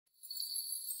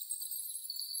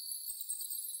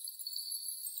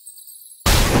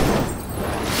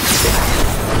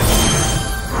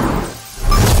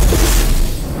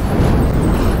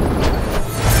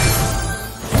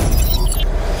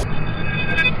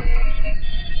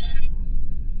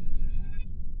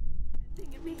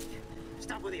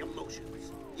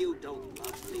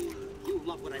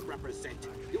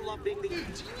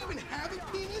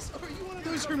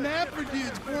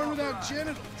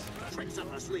genitals. Tricks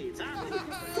up our sleeves, huh?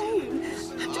 Same.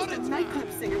 Just a nightclub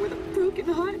singer with a broken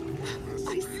heart.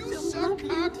 I still love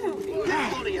you, Tony.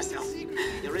 Hold of yourself.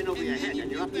 You're in over your head and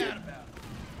you're up here.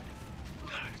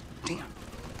 Damn.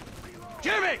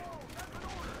 Jimmy!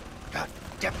 God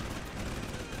damn it.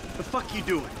 The fuck you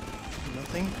doing?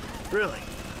 Nothing. Really?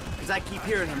 Because I keep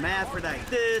hearing hermaphrodite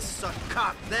this, suck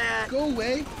cock that. Go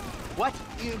away. What?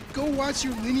 You know, go watch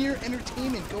your linear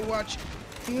entertainment. Go watch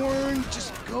porn.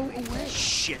 Just go away.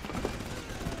 Shit.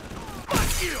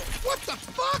 Fuck you! What the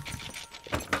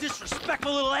fuck?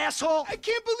 Disrespectful little asshole! I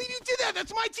can't believe you did that.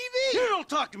 That's my TV. You don't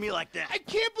talk to me like that. I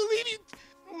can't believe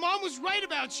you. Mom was right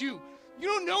about you. You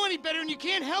don't know any better and you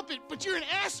can't help it, but you're an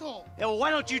asshole. Yeah, well, why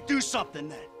don't you do something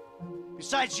then?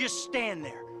 Besides just stand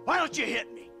there. Why don't you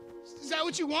hit me? Is that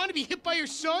what you want, to be hit by your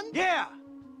son? Yeah.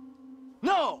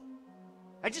 No.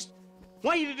 I just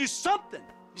want you to do something.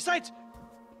 Besides,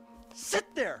 sit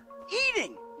there,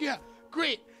 eating. Yeah,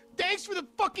 great. Thanks for the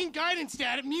fucking guidance,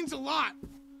 Dad. It means a lot.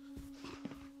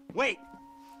 Wait.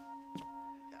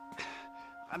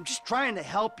 I'm just trying to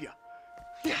help you.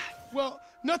 Yeah, well,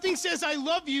 nothing says I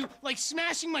love you like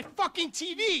smashing my fucking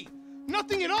TV.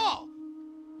 Nothing at all.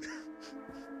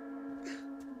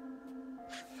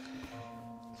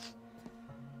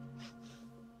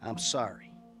 I'm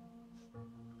sorry.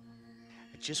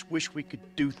 I just wish we could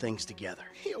do things together.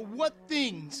 Yeah, what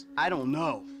things? I don't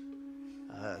know.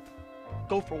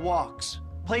 Go for walks,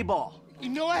 play ball. You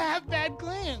know I have bad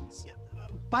glands.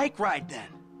 Bike ride then.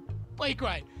 Bike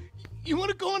ride. You want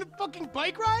to go on a fucking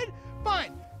bike ride?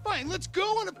 Fine, fine, let's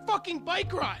go on a fucking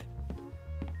bike ride.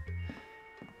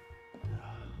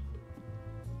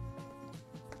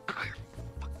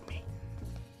 Fuck me.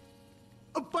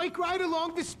 A bike ride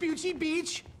along Vespucci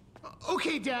Beach?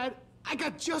 Okay, Dad, I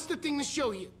got just the thing to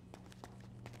show you.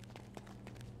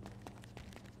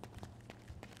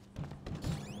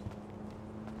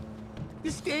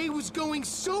 This day was going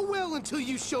so well until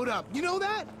you showed up. You know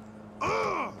that?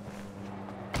 Ugh!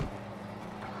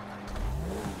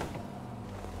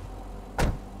 Yeah,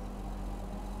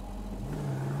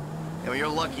 well, you're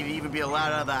lucky to even be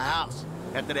allowed out of the house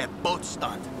after that boat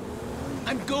stunt.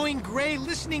 I'm going gray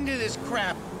listening to this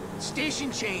crap.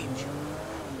 Station change.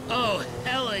 Oh,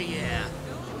 hella yeah.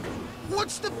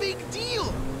 What's the big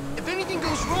deal? If anything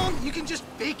goes wrong, you can just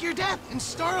fake your death and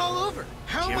start all over.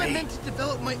 How am I Jimmy. meant to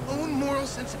develop my own moral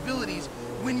sensibilities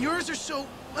when yours are so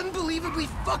unbelievably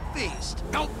fuck-faced?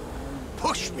 Don't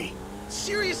push me.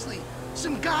 Seriously,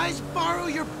 some guys borrow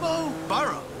your bow.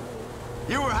 Burrow.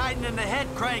 You were hiding in the head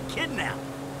crying kidnapped.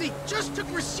 They just took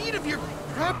receipt of your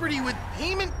property with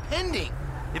payment pending.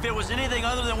 If it was anything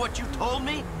other than what you told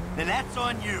me, then that's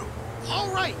on you.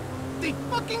 All right, they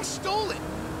fucking stole it.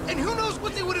 And who knows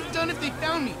what they would have done if they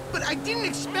found me. But I didn't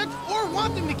expect or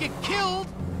want them to get killed.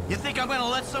 You think I'm gonna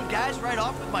let some guys ride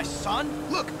off with my son?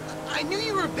 Look, I knew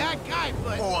you were a bad guy,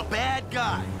 but... Oh, a bad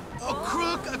guy. A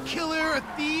crook, a killer, a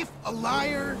thief, a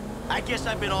liar. I guess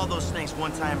I've been all those things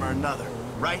one time or another,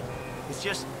 right? It's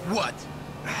just, What?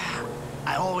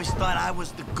 I always thought I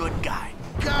was the good guy.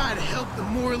 God help the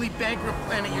morally bankrupt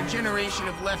planet your generation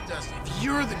have left us if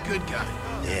you're the good guy.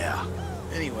 Yeah.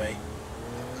 Anyway,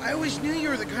 I always knew you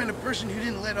were the kind of person who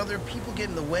didn't let other people get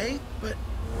in the way, but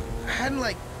I hadn't,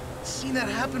 like, seen that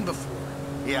happen before.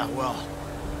 Yeah, well,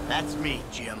 that's me,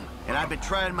 Jim. And I've been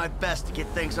trying my best to get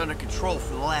things under control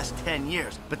for the last 10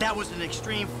 years. But that was an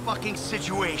extreme fucking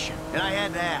situation, and I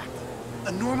had to act.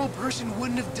 A normal person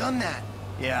wouldn't have done that.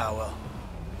 Yeah, well,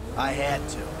 I had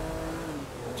to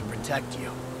protect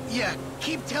you. Yeah,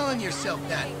 keep telling yourself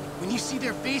that when you see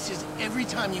their faces every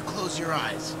time you close your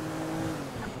eyes.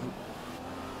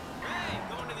 Hey,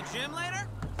 going to the gym later?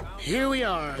 Here we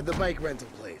are, the bike rental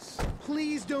place.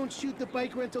 Please don't shoot the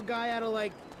bike rental guy out of,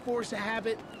 like, force of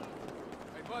habit.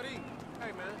 Hey, buddy.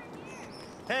 Hey, man.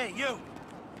 Hey, you.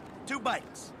 2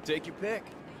 bikes. Take your pick.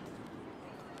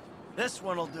 This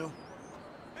one'll do.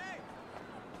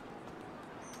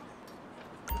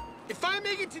 If I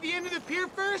make it to the end of the pier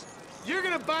first, you're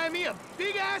gonna buy me a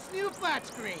big-ass new flat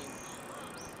screen.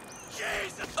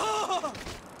 Jesus! Oh!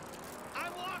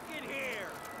 I'm walking here.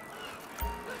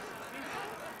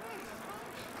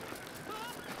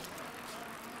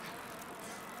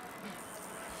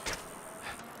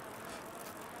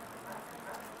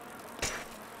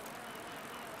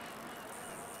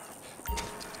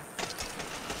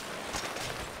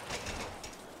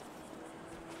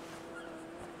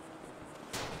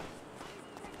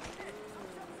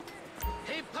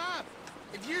 Hey, Pop,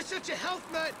 if you're such a health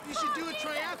nut, you should do a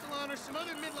triathlon or some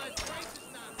other midlife crisis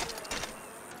nonsense.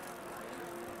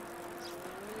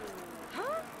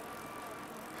 Huh?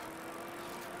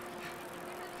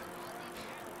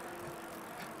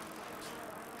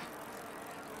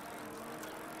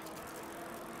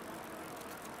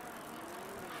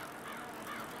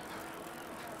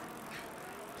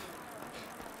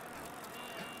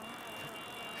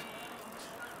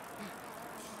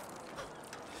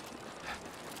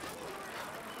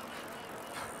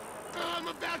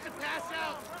 about to pass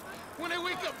out. When I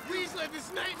wake up, please let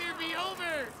this nightmare be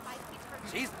over.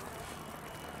 Jeez.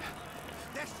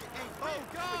 Oh,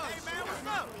 God! Hey, man, what's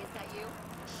up? Is that you?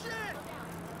 Shit!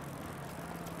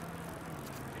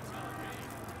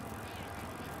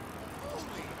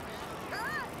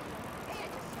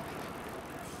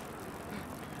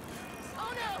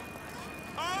 Oh no!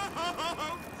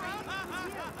 Oh!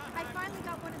 I finally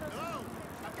got one of those. Oh,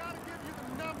 I gotta give you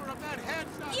the number of that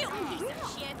headshot. You piece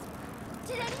of shit!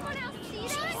 Did anyone else see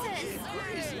that?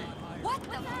 Jesus! What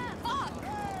the fuck?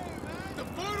 The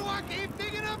boardwalk ain't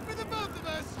big enough for the both of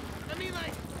us. I mean,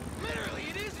 like, literally,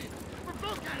 it isn't. We're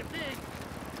both kind of big.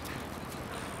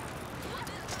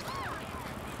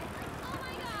 Oh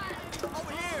my god!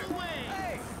 Over here!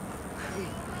 Hey!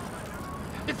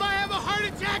 If I have a heart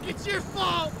attack, it's your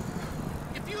fault.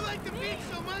 If you like the beach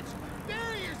so much,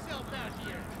 bury yourself out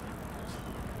here.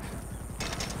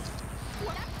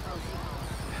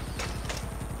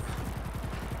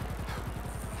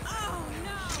 Oh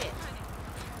no! Shit.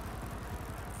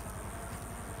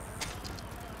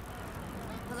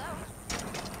 Hello?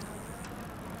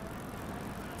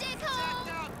 Check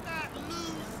out that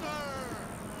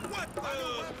loser. What the?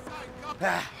 Website, go-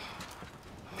 Ah.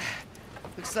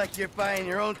 Looks like you're buying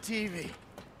your own TV.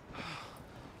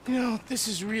 You know, this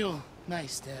is real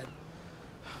nice, Dad.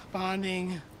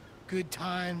 Bonding, good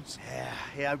times.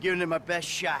 Yeah, I'm giving it my best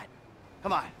shot.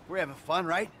 Come on, we're having fun,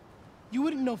 right? You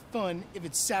wouldn't know fun if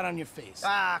it sat on your face.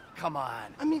 Ah, come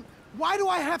on. I mean, why do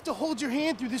I have to hold your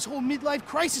hand through this whole midlife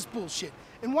crisis bullshit?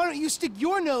 And why don't you stick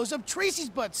your nose up Tracy's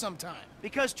butt sometime?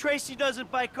 Because Tracy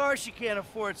doesn't buy cars she can't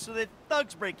afford, so that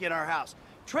thugs break in our house.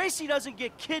 Tracy doesn't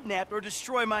get kidnapped or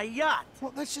destroy my yacht.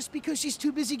 Well, that's just because she's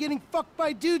too busy getting fucked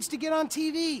by dudes to get on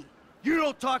TV. You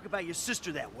don't talk about your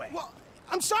sister that way. Well,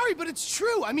 I'm sorry, but it's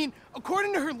true. I mean,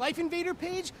 according to her Life Invader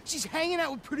page, she's hanging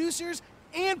out with producers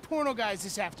and porno guys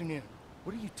this afternoon.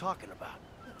 What are you talking about?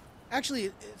 Actually,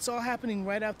 it's all happening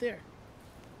right out there.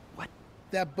 What?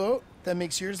 That boat that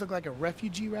makes yours look like a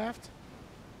refugee raft?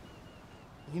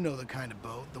 You know the kind of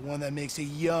boat, the one that makes a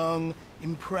young,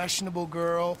 impressionable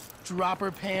girl drop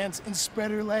her pants and spread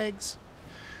her legs.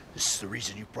 This is the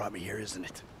reason you brought me here, isn't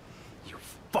it? You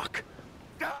fuck.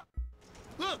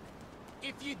 Look,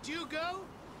 if you do go,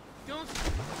 don't...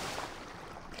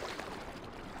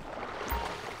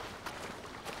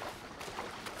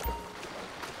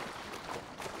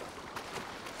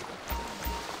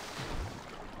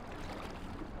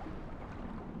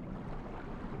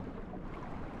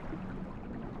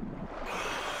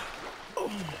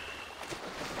 Thank you.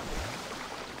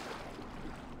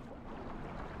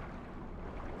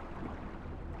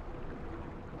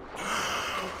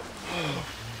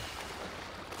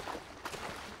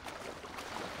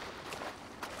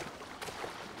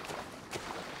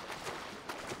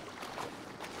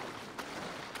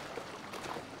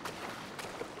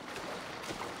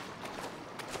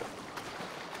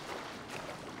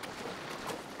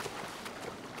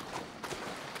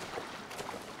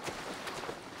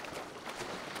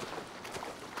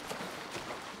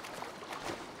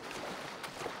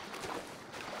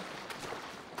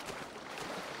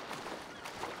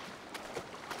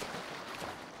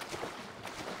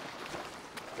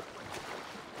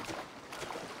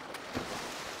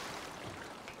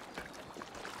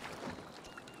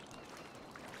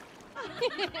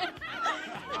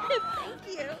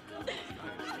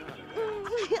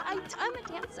 I'm a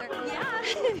dancer. Yeah.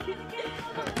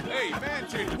 Hey, man,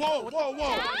 whoa, whoa,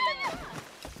 whoa! Dad?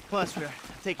 Come on, sweetheart.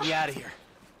 I'm taking you out of here.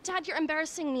 Dad, you're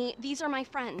embarrassing me. These are my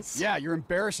friends. Yeah, you're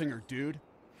embarrassing her, dude.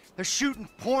 They're shooting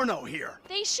porno here.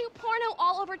 They shoot porno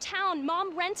all over town.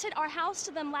 Mom rented our house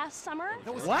to them last summer.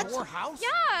 That was What? your house?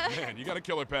 Yeah. Man, you got a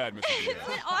killer pad, Mr. Diaz.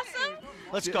 Isn't it awesome?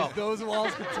 Let's go. Those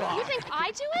walls can talk. You think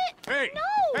I do it? Hey!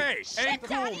 No. Hey! Shit, Ain't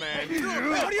cool, Daddy. man.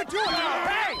 What are you doing?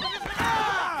 Hey!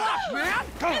 Fuck, man!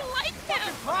 I like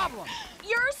him. Problem.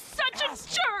 You're such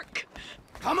a jerk.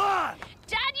 Come on!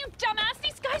 Dad, you dumbass.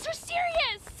 These guys are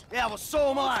serious. Yeah, well,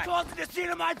 so am I. Close to the seat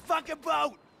of my fucking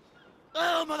boat!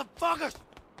 Oh, motherfuckers!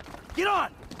 Get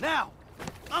on, now!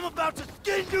 I'm about to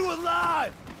skin you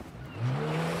alive!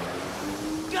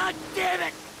 God damn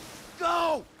it!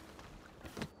 Go!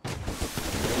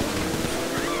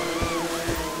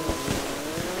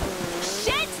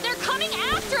 Shit, they're coming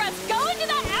after us. Go into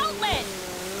that outlet.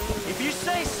 If you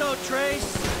say so,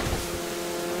 Trace.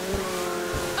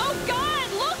 Oh, God,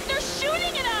 look, they're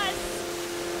shooting at us.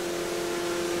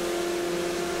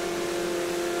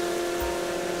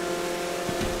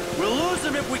 We'll lose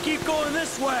them if we keep going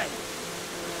this way.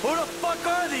 Who the fuck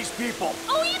are these people?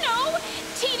 Oh, you know,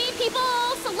 TV people,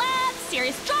 celebs,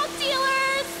 serious drug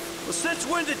dealers. Well, since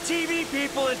when did TV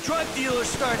people and drug dealers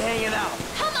start hanging out?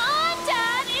 Come on,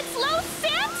 Dad! It's Los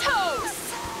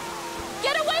Santos!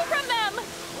 Get away from them!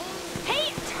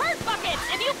 Hey, turd buckets!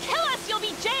 If you kill us, you'll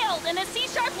be jailed, and the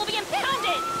C-Sharp will be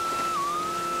impounded!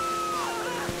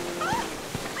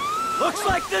 Looks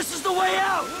like this is the way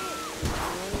out!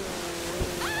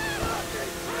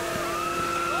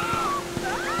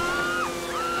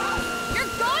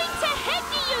 You're going to hit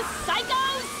me, you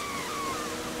psychos!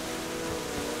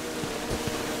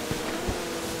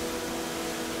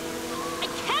 I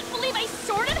can't believe I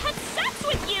sort of had sex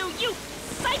with you, you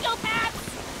psychopaths!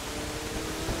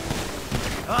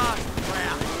 Ah,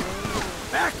 crap.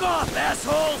 Back off,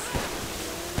 assholes!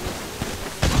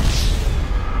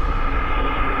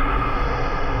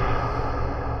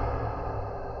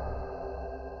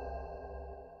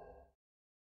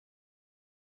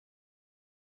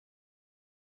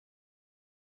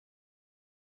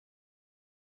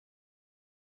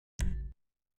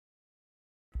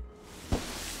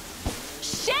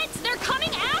 Shit! They're coming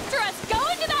after us! Go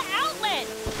into the outlet!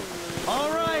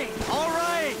 All right, all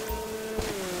right!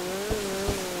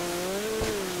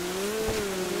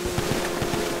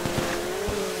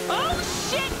 Oh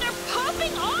shit! They're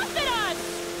popping off at us!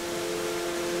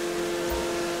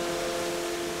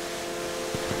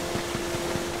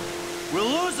 We'll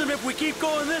lose them if we keep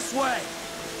going this way.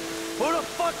 Who the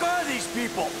fuck are these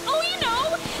people? Oh, you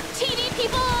know! TV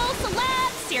people,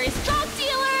 celebs, serious drug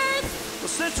dealers! Well,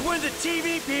 since when did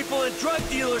TV people and drug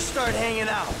dealers start hanging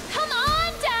out? Come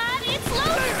on, Dad! It's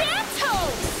Los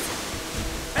Santos!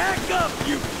 Back up,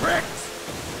 you pricks!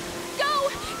 Go!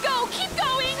 Go! Keep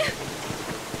going!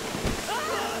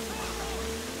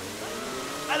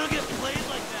 I don't get played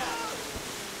like that!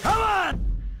 Come on!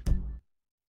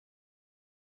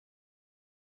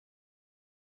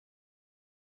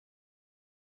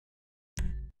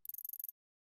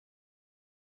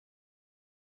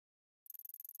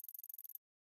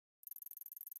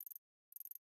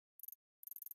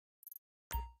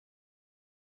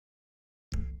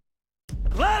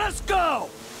 Let us go!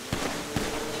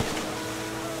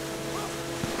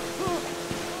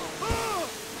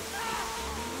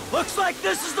 Looks like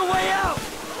this is the way out!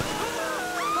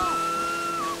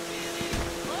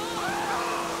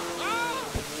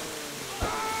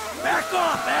 Back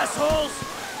off, assholes!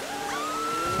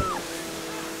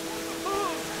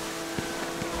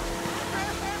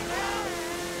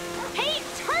 Hey,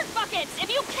 turd buckets! If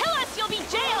you kill us, you'll be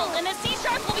jailed, and the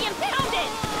C-Sharp will be impounded!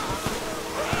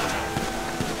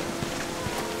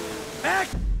 Back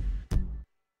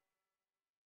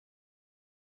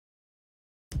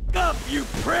up, you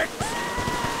pricks!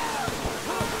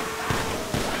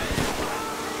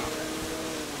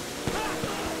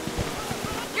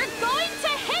 You're going to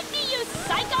hit me, you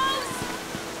psychos!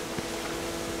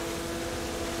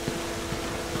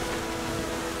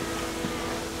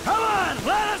 Come on,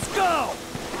 let us go!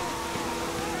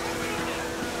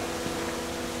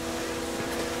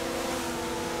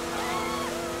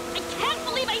 I can't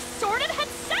believe I sort of had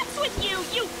sex with you,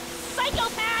 you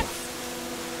psychopaths!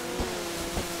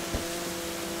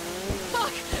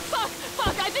 Fuck, fuck,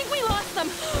 fuck, I think we lost them.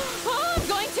 Oh, I'm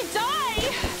going to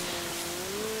die!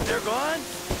 They're gone?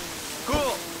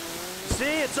 Cool.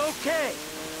 See, it's okay.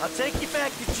 I'll take you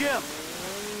back to Jim.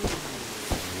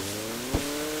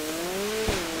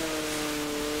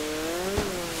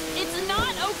 It's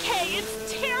not okay,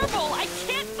 it's terrible! I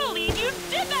can't believe you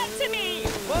did that to me!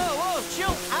 Whoa, whoa,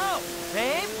 chill out,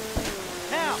 babe.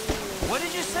 Now, what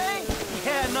did you say?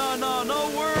 Yeah, no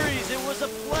worries. It was a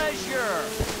pleasure.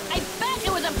 I bet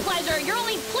it was a pleasure. You're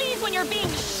only pleased when you're being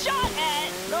shot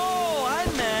at. No, I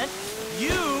meant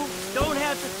you don't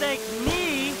have to thank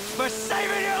me for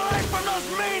saving your life from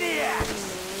those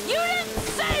maniacs. You didn't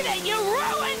say that! You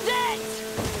ruined it!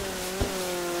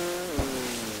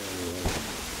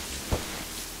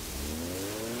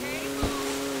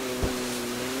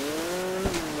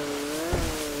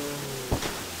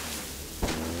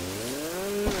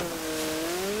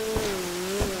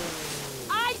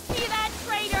 I see that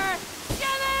traitor!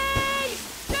 Jimmy!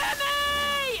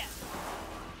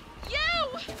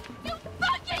 Jimmy! You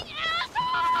fucking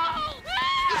asshole!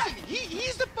 Listen,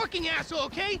 he's the fucking asshole,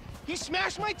 okay? He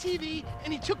smashed my TV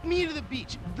and he took me to the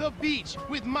beach. The beach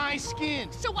with my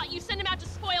skin. So what, you sent him out to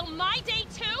spoil my day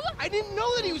too? I didn't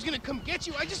know that he was gonna come get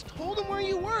you. I just told him where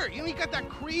you were. You know, he got that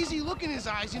crazy look in his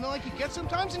eyes, you know, like he gets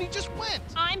sometimes, and he just went.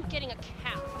 I'm getting a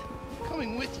cab.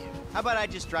 Coming with you. How about I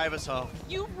just drive us home?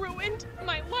 You ruined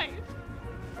my life.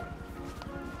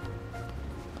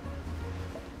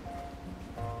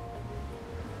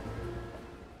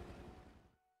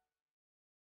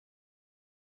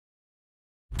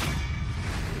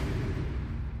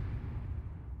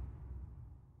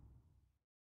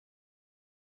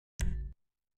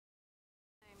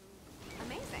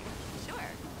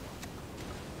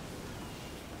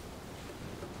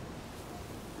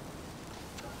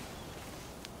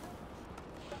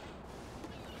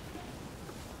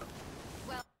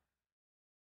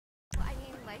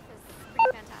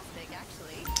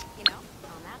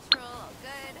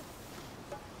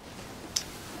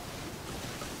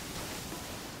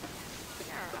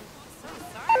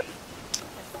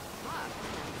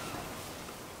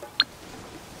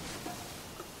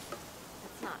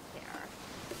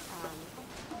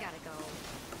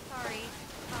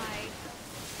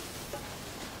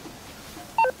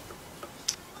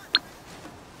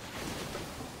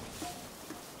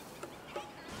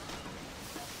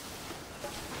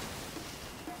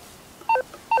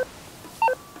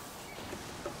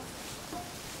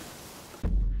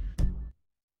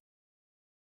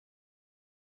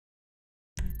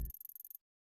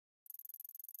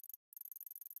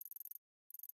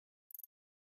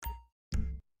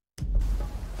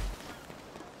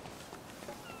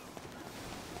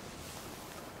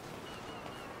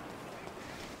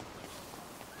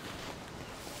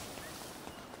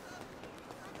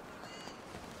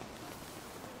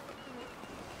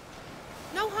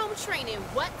 no training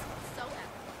whatsoever.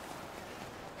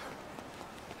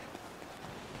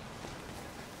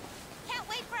 Can't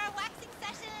wait for our waxing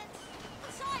session.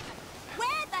 Simon,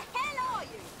 where the hell are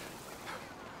you?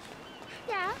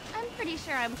 Yeah, I'm pretty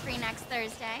sure I'm free next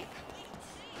Thursday.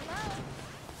 Hello?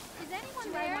 Is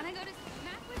anyone there? I want to go to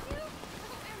snack with you?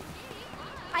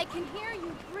 I can hear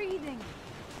you breathing.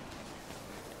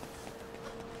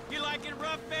 You like it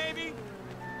rough, baby?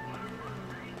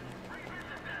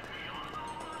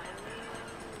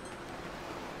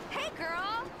 Hey,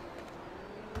 girl.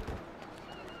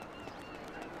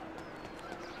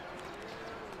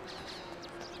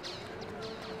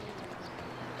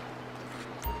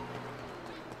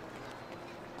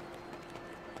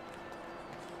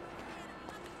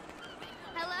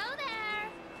 Hello there.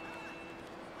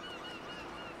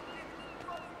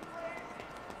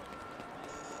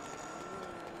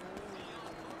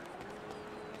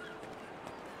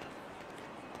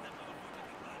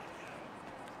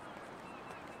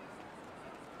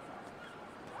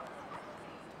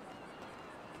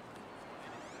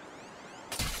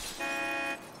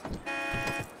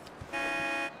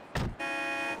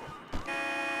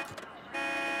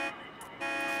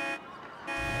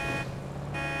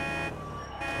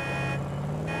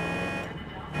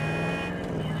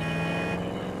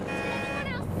 Did anyone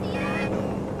else see that?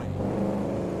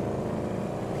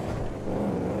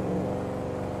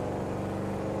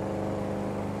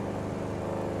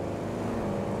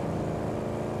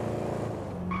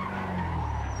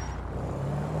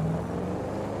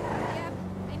 Yep,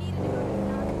 I needed to go to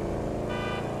snack.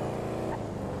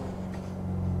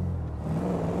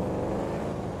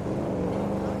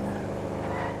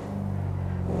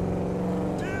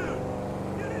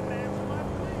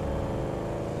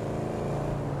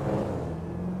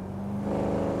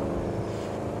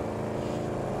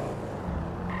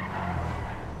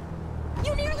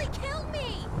 You nearly killed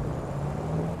me!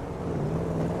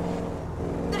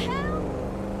 The hell?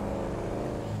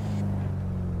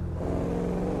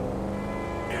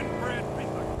 Inbred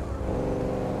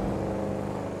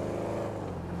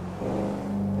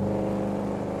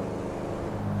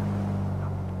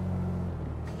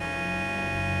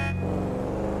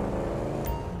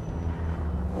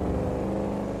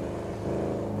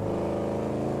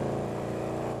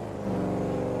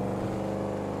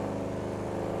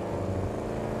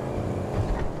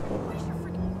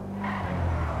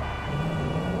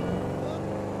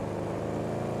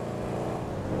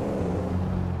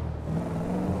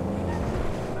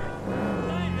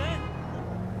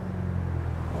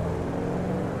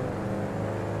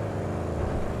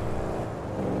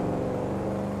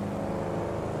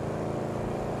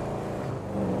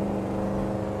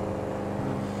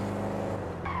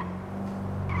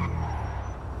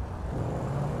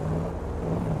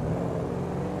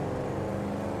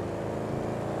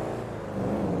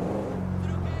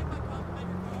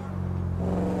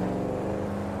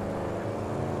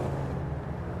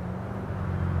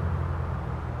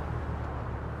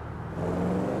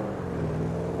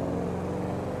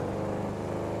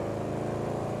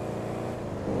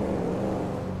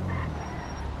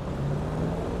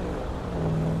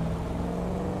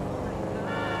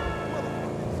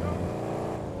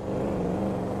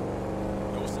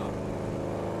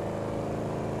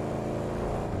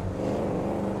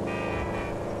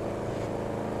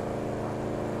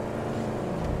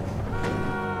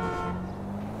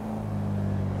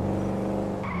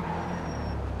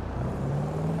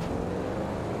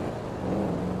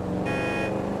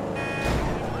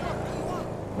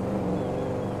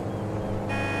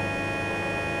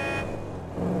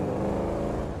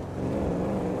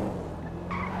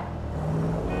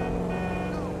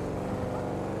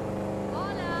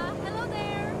Hola, hello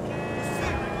there.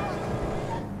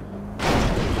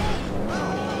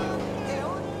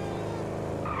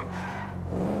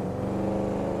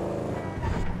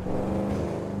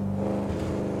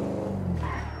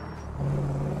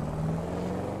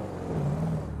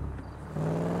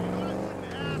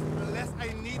 unless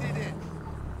I needed it.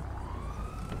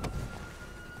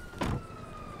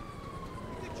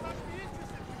 You can charge me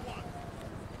interest if you want.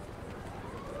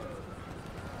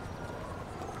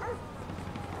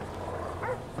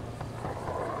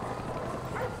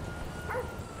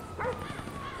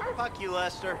 Fuck you,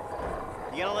 Lester.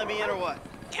 You gonna let me in or what?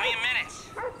 Give me a minute.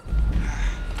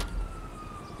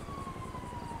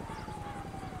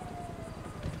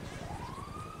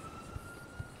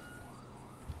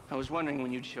 I was wondering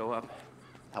when you'd show up.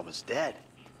 I was dead.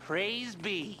 Praise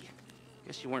be.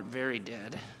 Guess you weren't very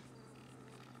dead.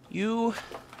 You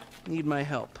need my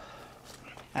help.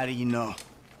 How do you know?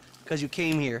 Because you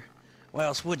came here. Why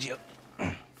else would you?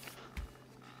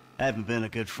 I haven't been a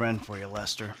good friend for you,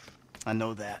 Lester. I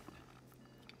know that.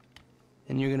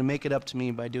 And you're gonna make it up to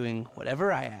me by doing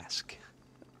whatever I ask.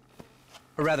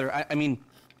 Or rather, I mean,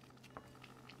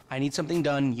 I need something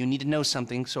done, you need to know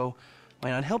something, so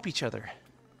why not help each other?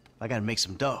 I gotta make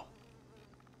some dough.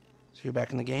 So you're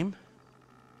back in the game?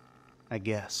 I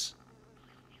guess.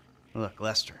 Look,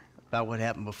 Lester, about what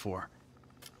happened before.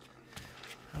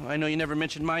 Oh, I know you never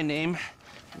mentioned my name.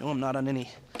 I know I'm not on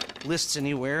any lists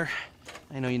anywhere.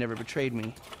 I know you never betrayed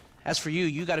me. As for you,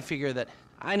 you gotta figure that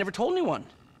I never told anyone.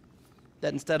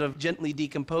 That instead of gently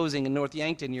decomposing in North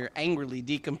Yankton, you're angrily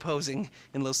decomposing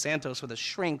in Los Santos with a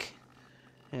shrink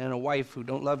and a wife who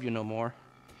don't love you no more.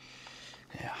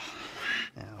 Yeah,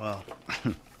 well,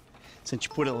 since you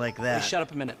put it like that... Hey, shut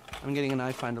up a minute. I'm getting an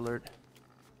iFind alert.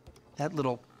 That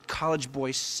little college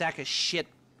boy sack of shit,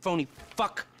 phony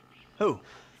fuck. Who?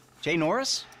 Jay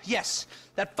Norris? Yes,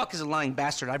 that fuck is a lying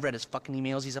bastard. I've read his fucking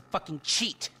emails. He's a fucking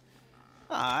cheat.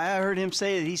 I heard him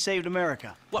say that he saved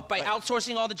America. What, by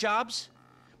outsourcing all the jobs?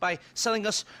 By selling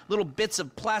us little bits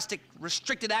of plastic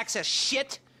restricted access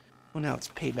shit? Well, now it's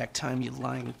payback time, you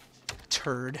lying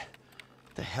turd.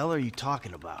 What the hell are you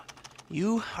talking about?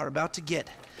 You are about to get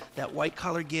that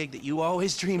white-collar gig that you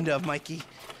always dreamed of, Mikey.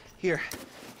 Here,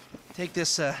 take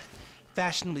this,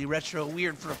 fashionably retro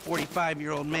weird for a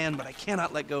 45-year-old man, but I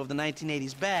cannot let go of the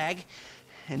 1980s bag,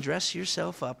 and dress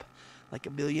yourself up like a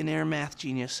billionaire math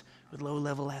genius with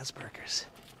low-level Asperger's.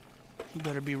 You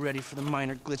better be ready for the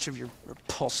minor glitch of your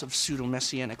repulsive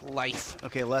pseudo-messianic life.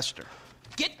 Okay, Lester.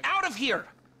 Get out of here!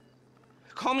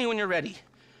 Call me when you're ready.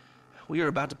 We are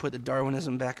about to put the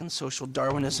Darwinism back in social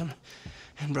Darwinism,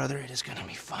 and brother, it is gonna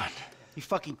be fun. You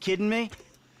fucking kidding me?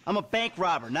 I'm a bank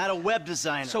robber, not a web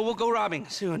designer. So we'll go robbing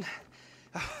soon.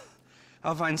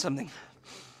 I'll find something.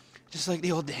 Just like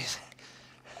the old days.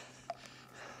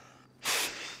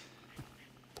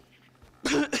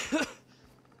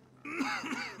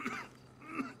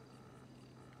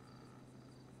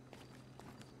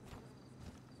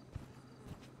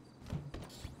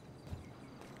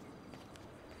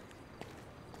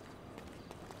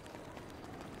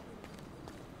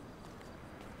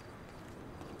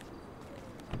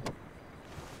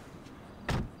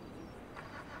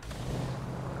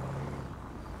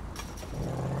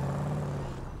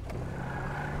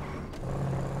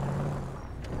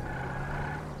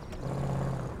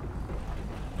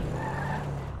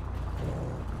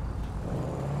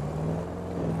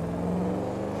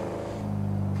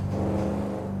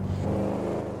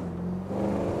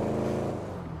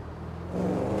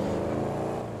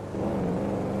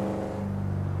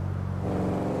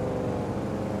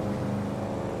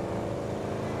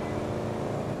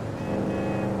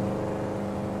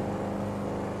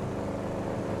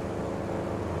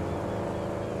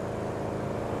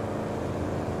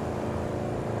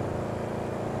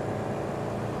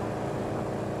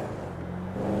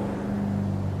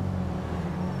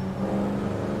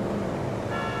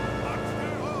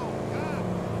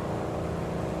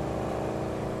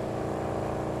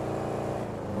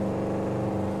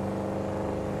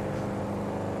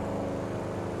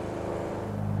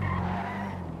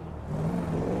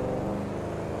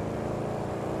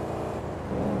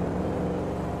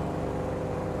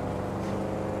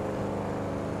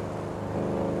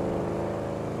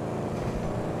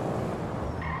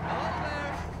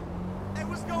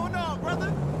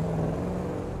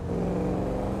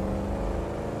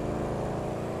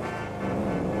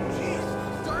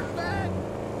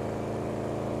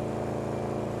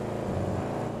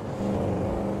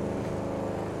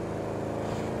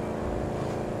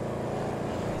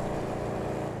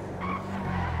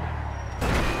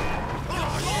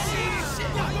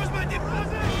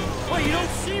 What, you don't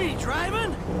see me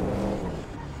driving?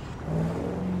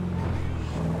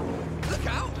 Look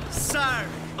out! Sorry.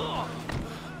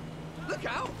 Look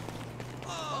out!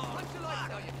 What's your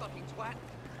lights out, you fucking twat?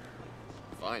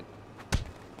 Fine.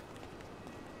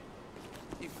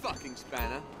 You fucking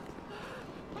spanner.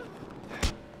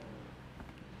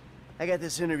 I got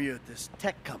this interview at this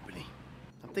tech company.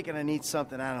 I'm thinking I need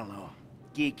something, I don't know,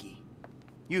 geeky,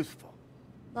 youthful.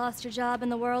 Lost your job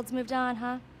and the world's moved on,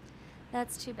 huh?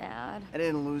 That's too bad. I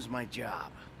didn't lose my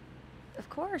job. Of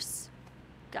course.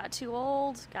 Got too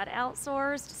old, got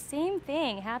outsourced. Same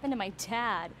thing happened to my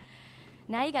dad.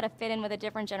 Now you gotta fit in with a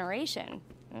different generation.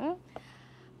 Hmm?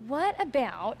 What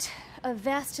about a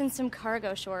vest and some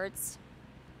cargo shorts?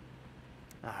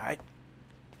 All right.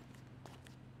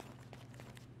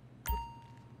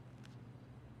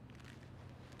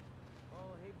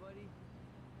 Oh, hey, buddy.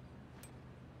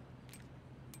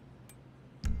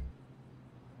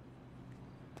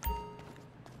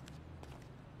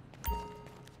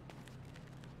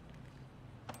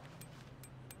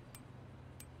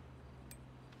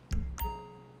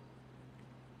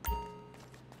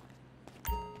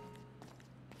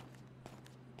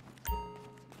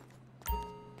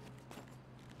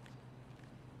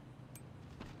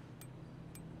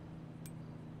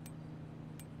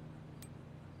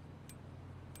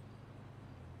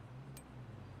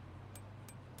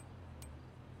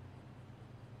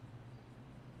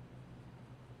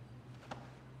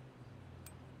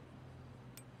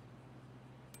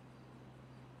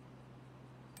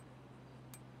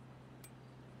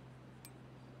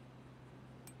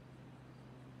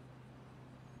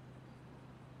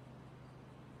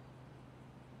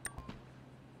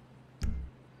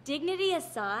 Dignity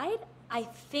aside, I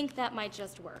think that might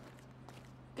just work.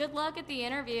 Good luck at the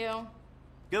interview.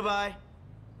 Goodbye.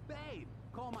 Babe,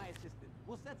 call my assistant.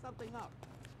 We'll set something up.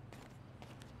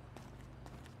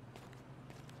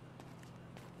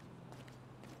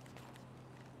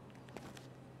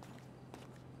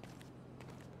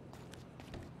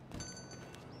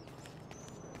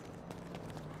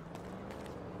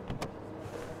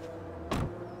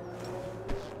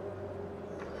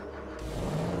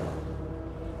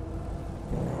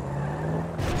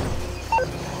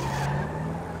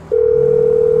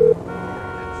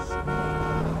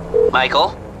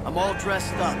 Michael? I'm all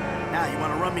dressed up. Now, you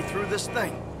want to run me through this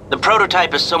thing? The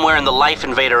prototype is somewhere in the Life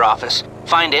Invader office.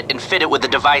 Find it and fit it with the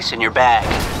device in your bag.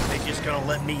 They just gonna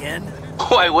let me in?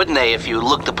 Why wouldn't they if you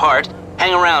look the part?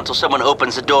 Hang around till someone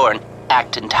opens the door and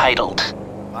act entitled.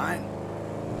 Fine.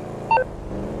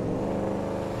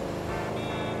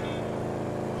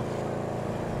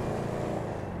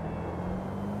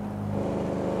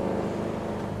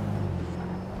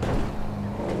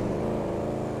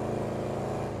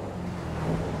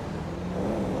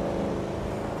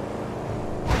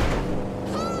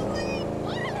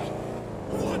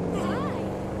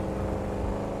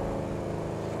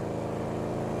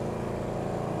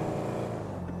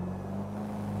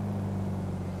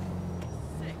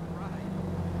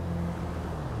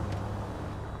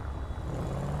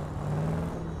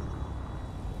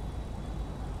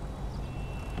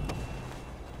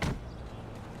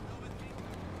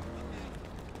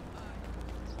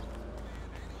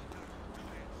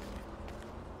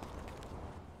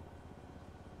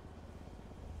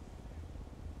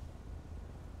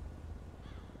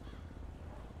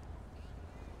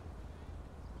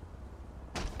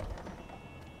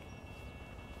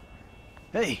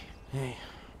 Hey. Hey.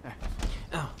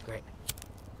 Oh, great.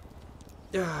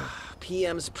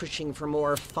 PM's pushing for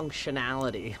more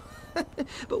functionality.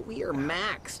 But we are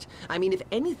maxed. I mean, if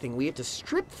anything, we have to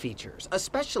strip features,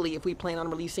 especially if we plan on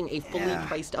releasing a fully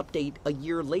priced update a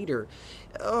year later.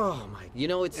 Oh my,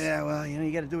 it's... Yeah, well,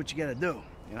 you gotta do what you gotta do,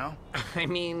 you know? I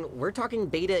mean, we're talking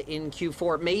beta in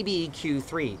Q4, maybe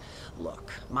Q3.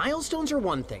 Look, milestones are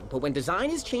one thing, but when design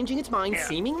is changing its mind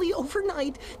seemingly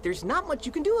overnight, there's not much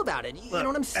you can do about it. You know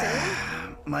what I'm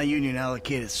saying? My union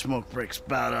allocated smoke breaks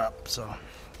about up, so...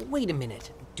 Wait a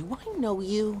minute. Do I know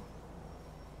you?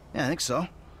 Yeah, I think so.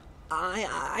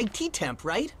 IT temp,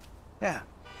 right? Yeah.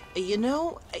 You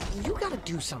gotta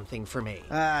do something for me.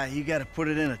 You gotta put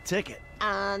it in a ticket.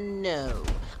 No.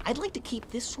 I'd like to keep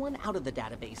this one out of the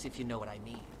database, if you know what I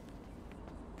mean.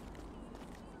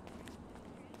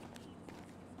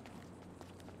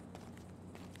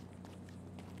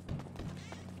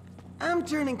 I'm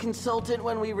turning consultant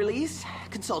when we release.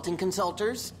 Consulting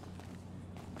consulters.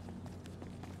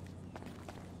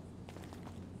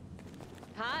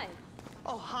 Hi.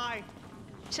 Oh, hi.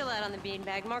 Chill out on the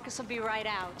beanbag. Marcus will be right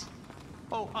out.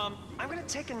 Oh, I'm gonna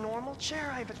take a normal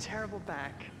chair. I have a terrible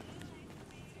back.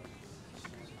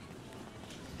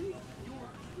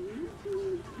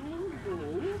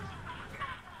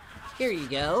 Here you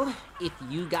go. If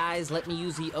you guys let me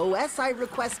use the OS I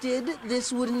requested,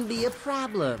 this wouldn't be a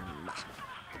problem.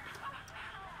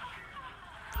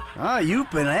 You've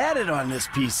been at it on this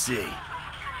PC.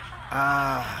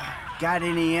 Got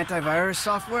any antivirus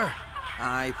software?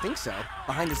 I think so.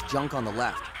 Behind this junk on the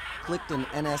left. Clicked an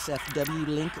NSFW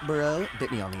link, bro.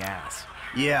 Bit me on the ass.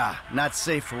 Yeah, not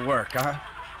safe for work, huh?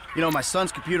 My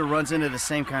son's computer runs into the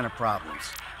same kind of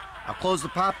problems. I'll close the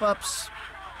pop-ups,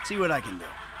 see what I can do.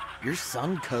 Your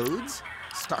son codes?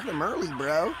 Start him early,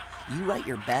 bro. You write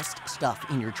your best stuff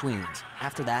in your tweens.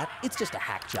 After that, it's just a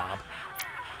hack job.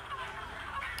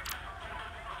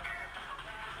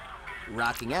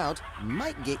 Rocking out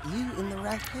might get you in the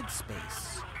right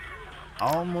headspace.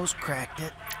 Almost cracked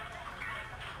it.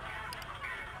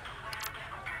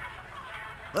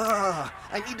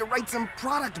 I need to write some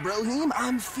product, Brohim.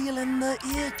 I'm feeling the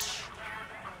itch.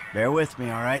 Bear with me,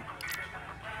 all right?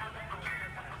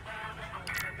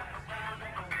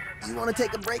 You want to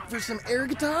take a break for some air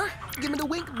guitar? Give me the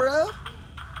wink, bro.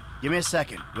 Give me a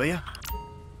second, will you?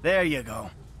 There you go.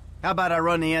 How about I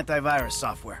run the antivirus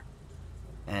software?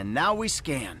 And now we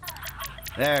scan.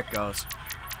 There it goes.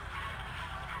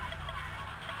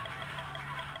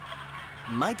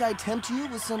 Might I tempt you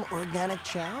with some organic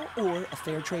chow or a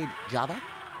fair trade Java?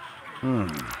 And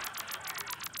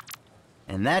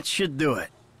that should do it.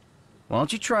 Why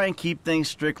don't you try and keep things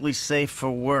strictly safe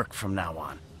for work from now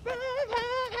on?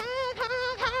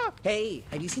 Hey,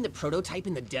 have you seen the prototype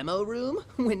in the demo room?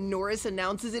 When Norris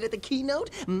announces it at the keynote,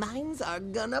 minds are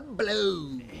gonna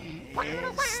blow.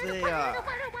 Yes, they are.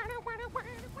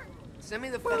 Send me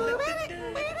the phone.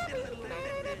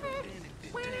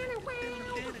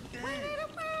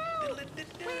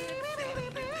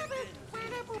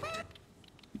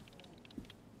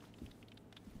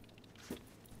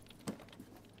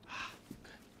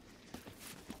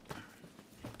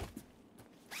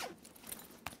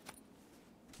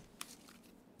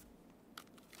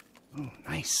 Oh,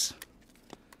 nice.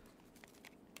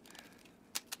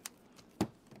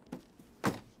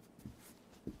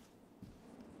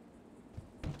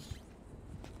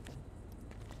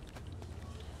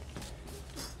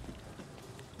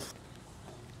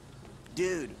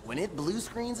 Dude, when it blue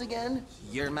screens again,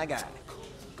 you're my guy.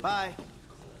 Bye.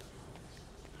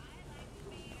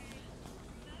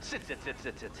 Sit.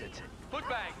 Foot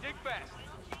bag, dig fast.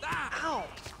 Ah, ow!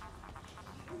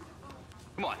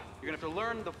 Come on, you're gonna have to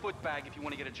learn the foot bag if you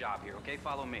want to get a job here, okay?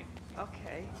 Follow me.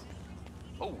 Okay.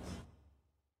 Oh.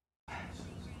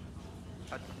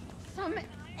 Some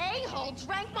a-hole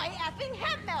drank my effing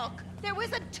hemp milk. There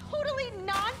was a totally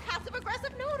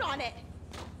non-passive-aggressive note on it.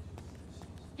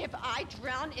 If I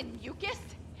drown in mucus,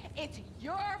 it's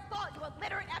your fault, you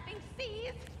illiterate effing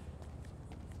seas.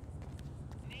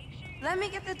 Let me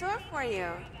get the door for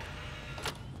you.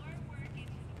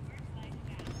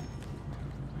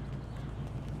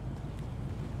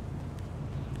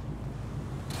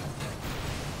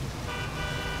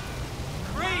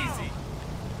 Crazy!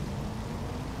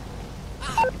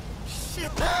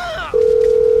 Shit!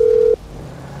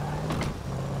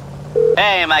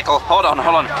 Hey, Michael, hold on.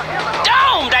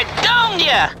 Domed! I domed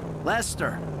ya!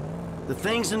 Lester, the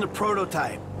thing's in the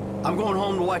prototype. I'm going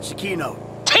home to watch the keynote.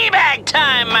 Teabag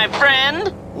time, my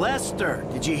friend! Lester,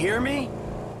 did you hear me?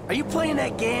 Are you playing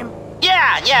that game?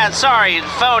 Yeah, sorry, the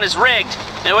phone is rigged.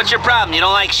 Now, what's your problem? You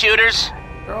don't like shooters?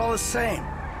 They're all the same.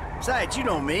 Besides, you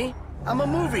know me. I'm a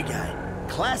movie guy.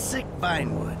 Classic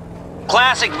Vinewood.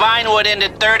 Classic Vinewood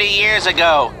ended 30 years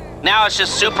ago. Now it's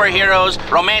just superheroes,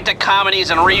 romantic comedies,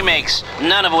 and remakes,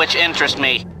 none of which interest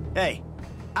me. Hey,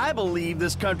 I believe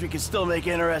this country can still make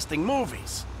interesting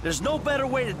movies. There's no better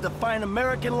way to define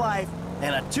American life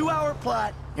than a 2-hour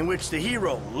plot in which the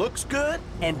hero looks good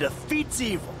and defeats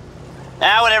evil.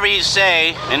 Whatever you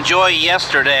say. Enjoy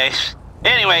yesterday.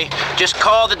 Anyway, just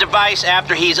call the device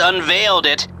after he's unveiled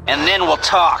it, and then we'll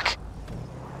talk.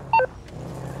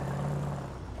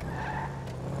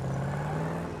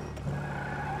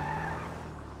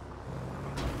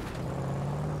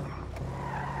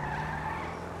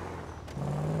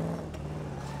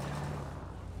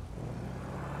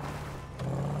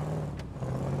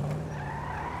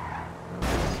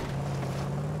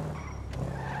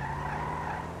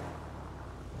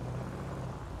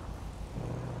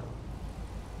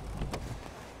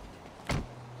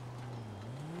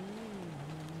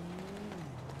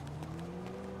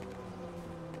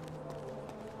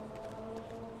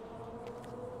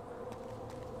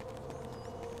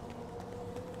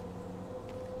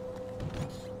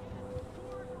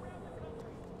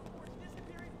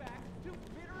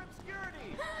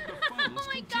 Oh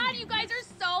my god, you guys are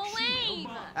so lame!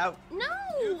 Out. No!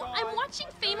 I'm watching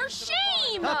Fame or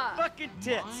Shame! Fucking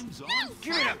tits!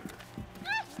 Give it up!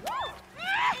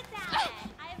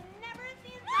 I've never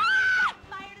seen someone set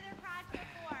fire to their crotch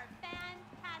before.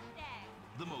 Fantastic.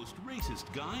 The most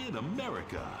racist guy in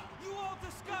America. You all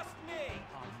disgust me!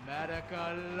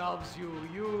 America loves you.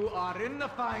 You are in the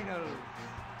final.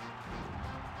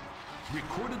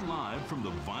 Recorded live from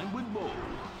the Vinewood Bowl.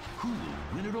 Who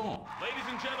will win it all? Ladies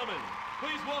and gentlemen,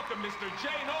 please welcome Mr.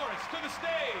 Jay Norris to the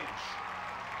stage.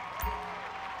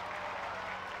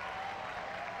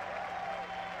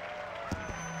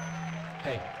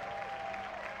 Hey,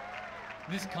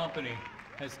 this company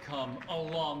has come a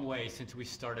long way since we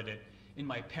started it in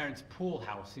my parents' pool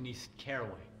house in East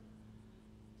Caraway.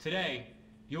 Today,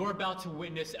 you're about to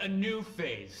witness a new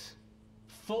phase.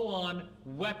 Full-on,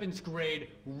 weapons-grade,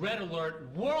 red alert,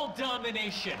 world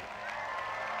domination.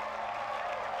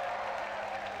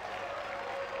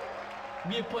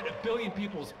 We have put 1 billion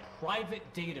people's private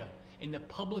data in the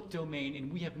public domain,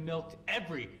 and we have milked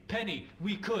every penny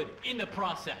we could in the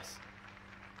process.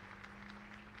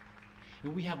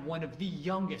 And we have one of the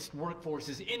youngest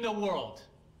workforces in the world.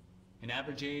 An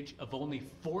average age of only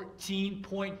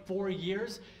 14.4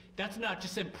 years. That's not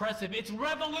just impressive, it's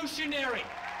revolutionary!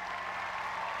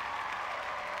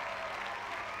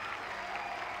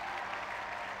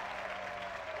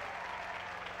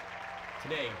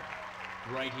 Today,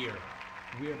 right here,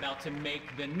 we're about to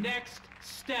make the next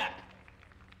step.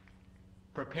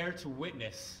 Prepare to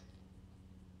witness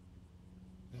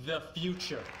the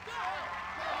future.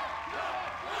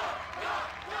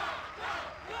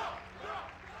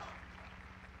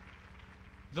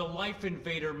 The Life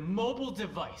Invader mobile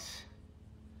device.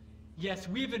 Yes,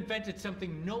 we've invented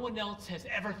something no one else has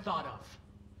ever thought of.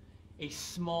 A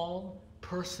small,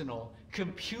 personal,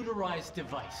 computerized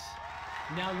device.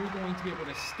 Now you're going to be able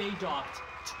to stay docked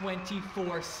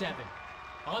 24/7.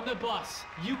 On the bus,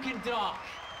 you can dock.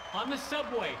 On the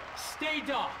subway, stay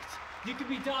docked. you could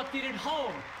be docked in at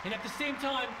home, and at the same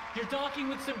time, you're docking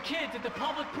with some kids at the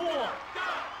public pool.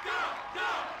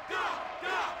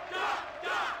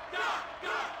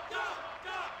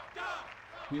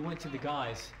 We went to the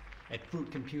guys at Fruit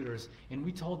Computers, and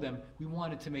we told them we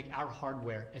wanted to make our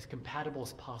hardware as compatible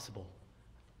as possible.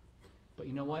 But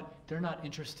you know what? They're not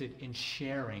interested in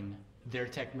sharing their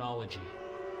technology.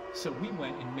 So we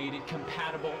went and made it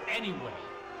compatible anyway.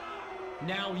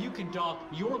 Now you can dock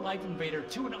your Life Invader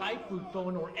to an iFruit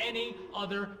phone or any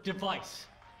other device.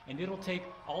 And it'll take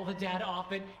all the data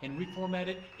off it and reformat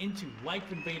it into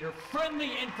Life Invader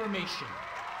friendly information.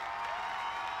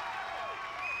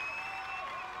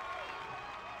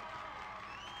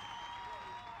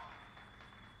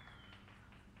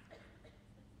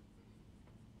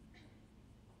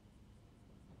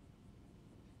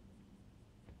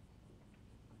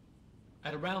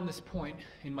 At around this point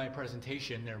in my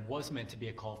presentation, there was meant to be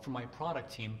a call from my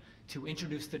product team to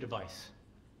introduce the device.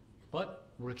 But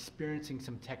we're experiencing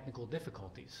some technical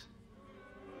difficulties.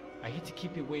 I hate to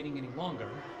keep you waiting any longer,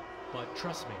 but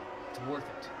trust me, it's worth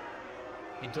it.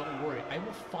 And don't worry, I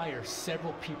will fire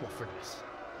several people for this.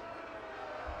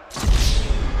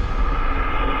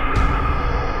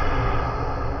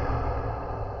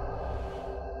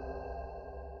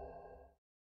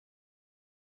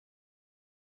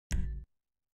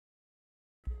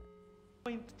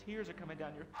 Tears are coming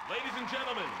down your... Ladies and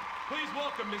gentlemen, please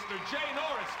welcome Mr. Jay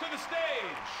Norris to the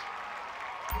stage.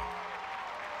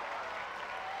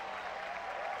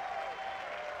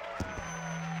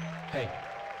 Hey,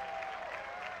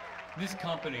 this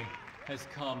company has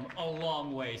come a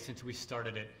long way since we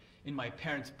started it in my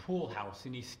parents' pool house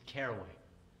in East Caraway.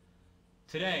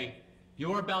 Today,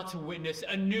 you're about to witness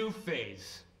a new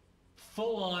phase.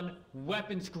 Full-on,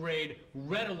 weapons-grade,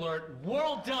 red alert,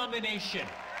 world domination.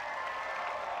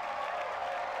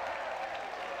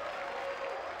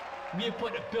 We have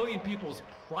put 1 billion people's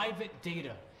private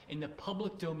data in the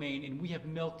public domain, and we have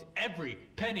milked every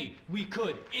penny we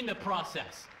could in the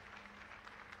process.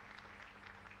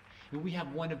 And we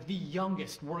have one of the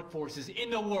youngest workforces in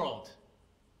the world.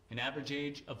 An average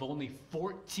age of only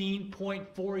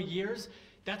 14.4 years.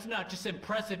 That's not just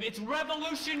impressive, it's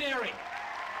revolutionary!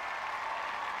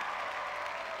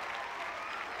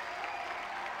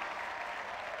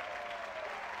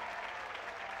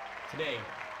 Today,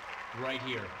 right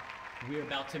here, we're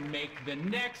about to make the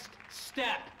next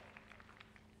step.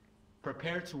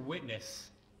 Prepare to witness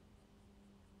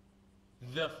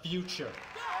the future.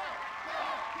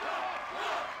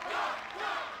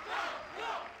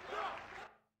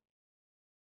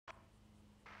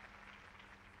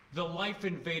 The Life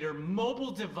Invader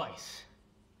mobile device.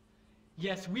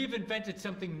 Yes, we've invented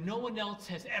something no one else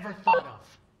has ever thought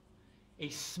of. A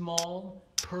small,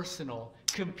 personal,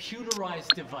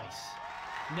 computerized device.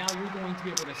 Now you're going to be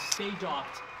able to stay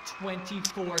docked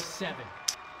 24/7.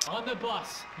 On the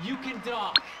bus, you can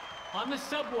dock. On the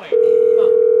subway.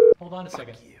 Oh, hold on a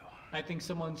second. I think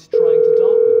someone's trying to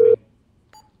dock with me.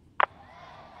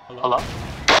 Hello?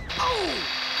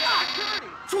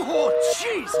 Oh,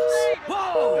 Jesus!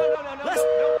 Whoa!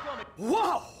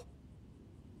 Whoa!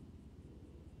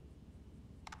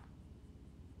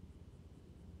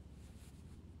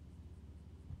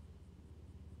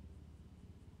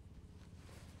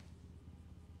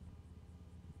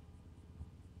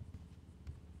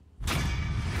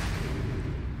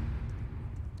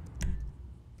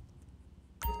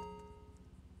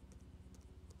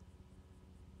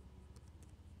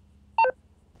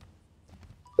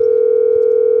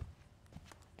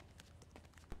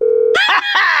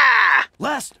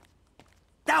 Lester,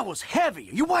 that was heavy.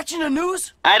 Are you watching the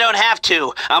news? I don't have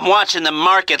to. I'm watching the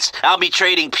markets. I'll be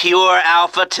trading pure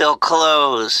alpha till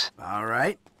close. All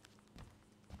right.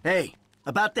 Hey,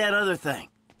 about that other thing.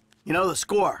 You know, the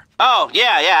score. Oh,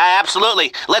 yeah,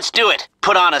 absolutely. Let's do it.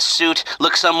 Put on a suit,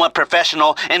 look somewhat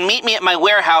professional, and meet me at my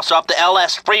warehouse off the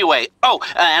LS freeway. Oh,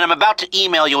 and I'm about to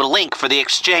email you a link for the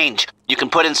exchange. You can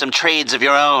put in some trades of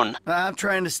your own. I'm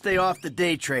trying to stay off the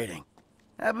day trading.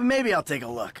 But maybe I'll take a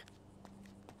look.